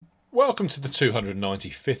Welcome to the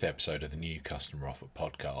 295th episode of the New Customer Offer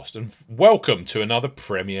podcast, and welcome to another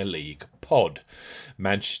Premier League pod.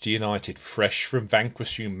 Manchester United, fresh from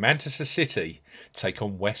vanquishing Manchester City, take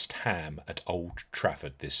on West Ham at Old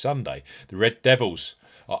Trafford this Sunday. The Red Devils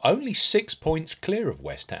are only 6 points clear of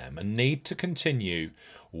West Ham and need to continue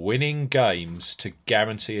winning games to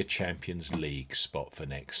guarantee a Champions League spot for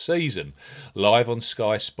next season. Live on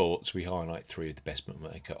Sky Sports, we highlight three of the best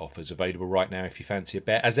bookmaker offers available right now if you fancy a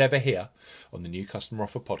bet. As ever here on the New Customer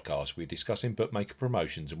Offer podcast, we're discussing bookmaker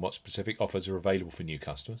promotions and what specific offers are available for new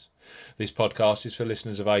customers. This podcast is for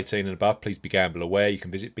listeners of 18 and above. Please be gamble aware. You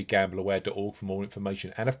can visit begambleaware.org for more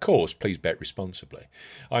information. And of course, please bet responsibly.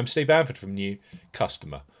 I'm Steve Bamford from New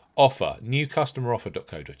Customer Offer,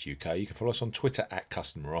 newcustomeroffer.co.uk. You can follow us on Twitter at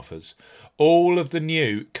Customer Offers. All of the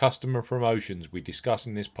new customer promotions we discuss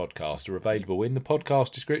in this podcast are available in the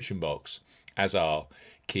podcast description box, as are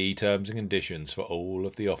key terms and conditions for all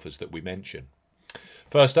of the offers that we mention.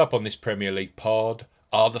 First up on this Premier League pod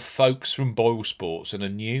are the folks from Boyle Sports and a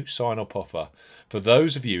new sign-up offer for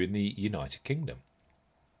those of you in the United Kingdom.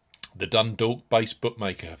 The Dundalk-based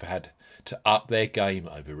bookmaker have had to up their game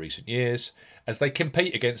over recent years as they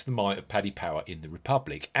compete against the might of Paddy Power in the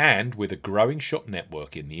Republic, and with a growing shop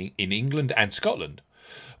network in England and Scotland,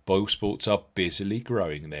 Boyle Sports are busily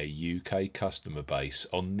growing their UK customer base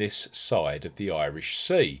on this side of the Irish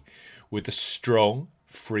Sea with a strong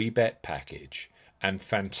free bet package and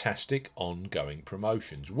fantastic ongoing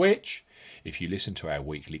promotions, which, if you listen to our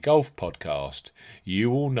weekly golf podcast,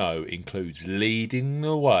 you will know includes leading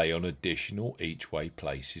the way on additional each-way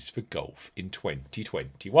places for golf in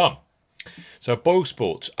 2021. So Boyle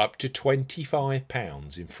Sports up to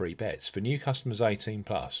 £25 in free bets. For new customers 18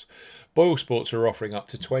 plus, Boyle Sports are offering up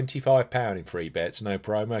to £25 in free bets. No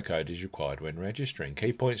promo code is required when registering.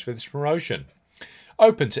 Key points for this promotion: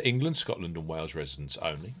 open to England, Scotland and Wales residents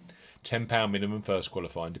only. £10 minimum first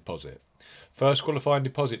qualifying deposit. First qualifying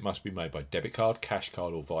deposit must be made by debit card, cash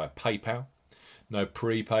card or via PayPal. No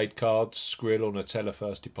prepaid cards, Skrill or Nutella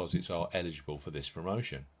first deposits are eligible for this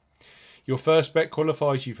promotion. Your first bet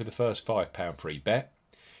qualifies you for the first £5 free bet.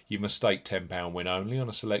 You must stake £10 win only on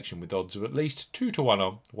a selection with odds of at least 2 to 1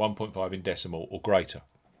 on, 1.5 in decimal or greater.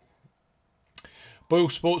 Boyle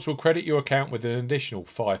Sports will credit your account with an additional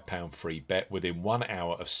 £5 free bet within 1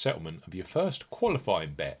 hour of settlement of your first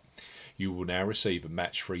qualifying bet. You will now receive a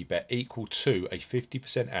match-free bet equal to a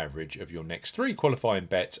 50% average of your next 3 qualifying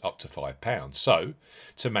bets up to £5. So,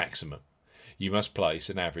 to maximum, you must place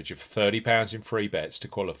an average of £30 in free bets to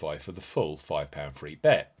qualify for the full £5 free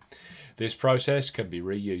bet. This process can be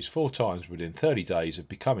reused 4 times within 30 days of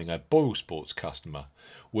becoming a Boyle Sports customer,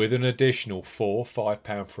 with an additional 4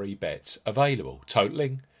 £5 free bets available,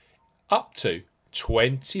 totalling up to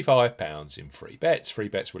 £25 in free bets. Free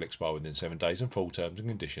bets will expire within 7 days and full terms and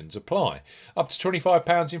conditions apply. Up to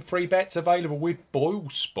 £25 in free bets available with Boyle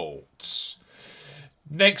Sports.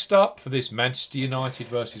 Next up for this Manchester United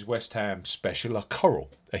versus West Ham special are Coral.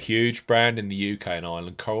 A huge brand in the UK and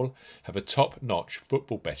Ireland, Coral have a top-notch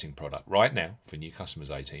football betting product right now for new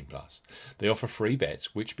customers 18 plus. They offer free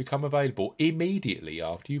bets which become available immediately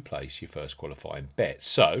after you place your first qualifying bet.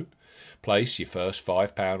 So, place your first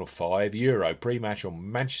 £5 or €5 pre-match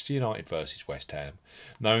on Manchester United versus West Ham,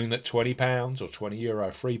 knowing that £20 or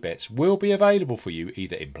 €20 free bets will be available for you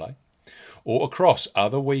either in play or across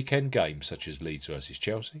other weekend games such as Leeds versus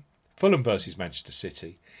Chelsea, Fulham versus Manchester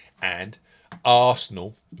City, and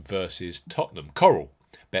Arsenal versus Tottenham. Coral,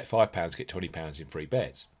 bet £5, get £20 in free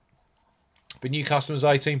bets. For new customers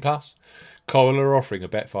 18 plus, Coral are offering a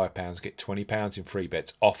bet £5, get £20 in free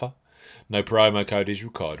bets offer. No promo code is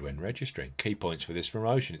required when registering. Key points for this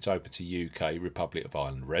promotion: it's open to UK, Republic of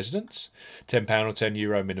Ireland residents. £10 or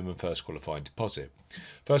 €10 minimum first qualifying deposit.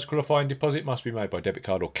 First qualifying deposit must be made by debit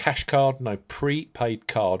card or cash card. No prepaid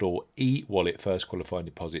card or e-wallet first qualifying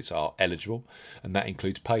deposits are eligible, and that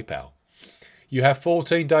includes PayPal. You have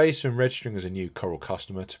 14 days from registering as a new Coral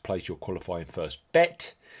customer to place your qualifying first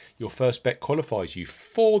bet. Your first bet qualifies you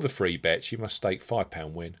for the free bets. You must stake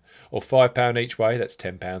 £5 win or £5 each way, that's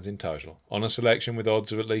 £10 in total, on a selection with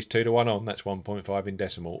odds of at least 2 to 1 on, that's 1.5 in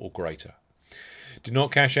decimal or greater. Do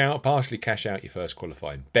not cash out or partially cash out your first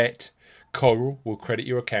qualifying bet. Coral will credit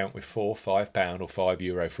your account with 4 £5 or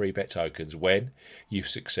 €5 free bet tokens when you've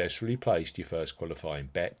successfully placed your first qualifying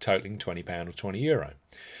bet, totaling £20 or €20.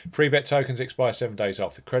 Free bet tokens expire 7 days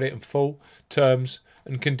after credit, and full terms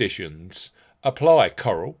and conditions apply.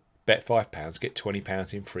 Coral, bet £5, get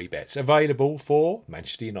 £20 in free bets. Available for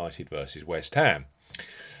Manchester United versus West Ham.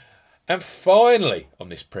 And finally, on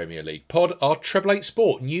this Premier League pod, are Treble 8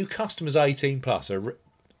 Sport. New customers 18 plus are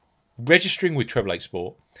registering with Treble 8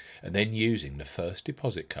 Sport and then using the first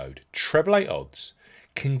deposit code Treble 8 Odds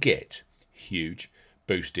can get huge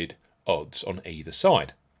boosted odds on either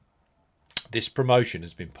side. This promotion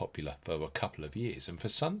has been popular for a couple of years, and for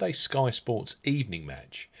Sunday's Sky Sports evening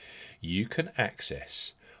match, you can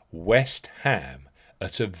access West Ham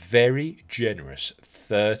at a very generous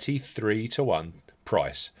 33-1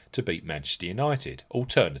 price to beat Manchester United.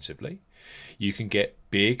 Alternatively, you can get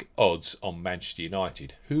big odds on Manchester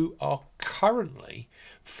United, who are currently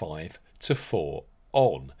 5-4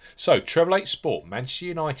 on. So, Treble 8 Sport, Manchester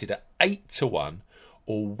United at 8-1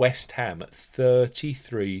 or West Ham at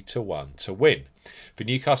 33-1 to win. For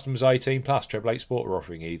new customers 18 plus, Treble 8 Sport are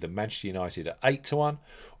offering either Manchester United at 8-1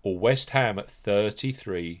 or West Ham at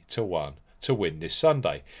 33-1 to win this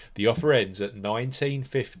Sunday. The offer ends at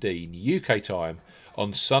 19:15 UK time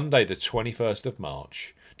on Sunday the 21st of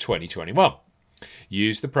March 2021.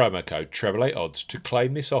 Use the promo code Treble 8 Odds to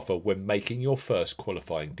claim this offer when making your first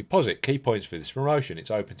qualifying deposit. Key points for this promotion: it's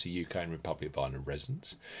open to UK and Republic of Ireland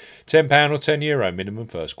residents. £10 or €10 minimum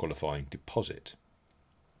first qualifying deposit.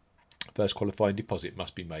 First qualifying deposit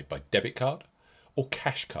must be made by debit card or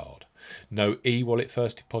cash card. No e-wallet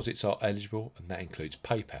first deposits are eligible, and that includes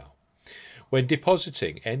PayPal. When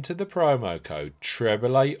depositing, enter the promo code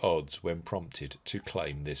Treble 8 Odds when prompted to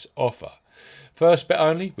claim this offer. First bet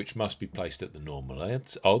only, which must be placed at the normal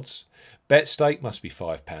odds. Bet stake must be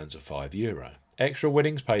 £5 or €5. Extra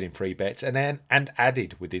winnings paid in free bets and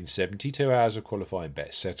added within 72 hours of qualifying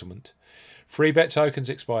bet settlement. Free bet tokens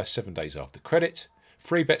expire 7 days after credit.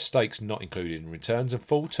 Free bet stakes not included in returns, and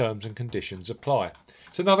full terms and conditions apply.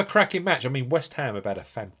 It's another cracking match. I mean, West Ham have had a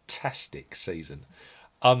fantastic season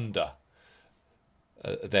under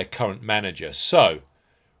their current manager. So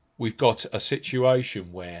we've got a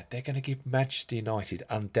situation where they're going to give Manchester United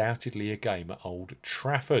undoubtedly a game at Old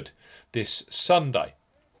Trafford this Sunday.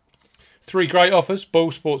 3 great offers. Ball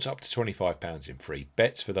Sports up to £25 in free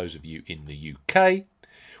bets for those of you in the UK.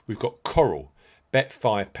 We've got Coral. Bet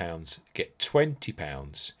 £5, get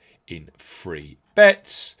 £20 in free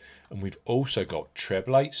bets. And we've also got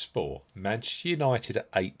Treble 8 Sport, Manchester United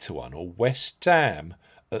at 8-1 or West Ham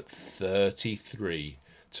at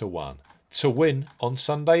 33-1 to win on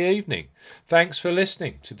Sunday evening. Thanks for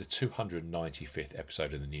listening to the 295th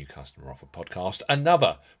episode of the New Customer Offer Podcast,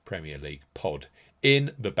 another Premier League pod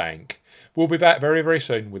in the bank. We'll be back very, very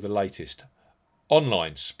soon with the latest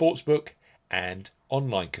online sportsbook and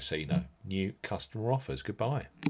online casino new customer offers. Goodbye.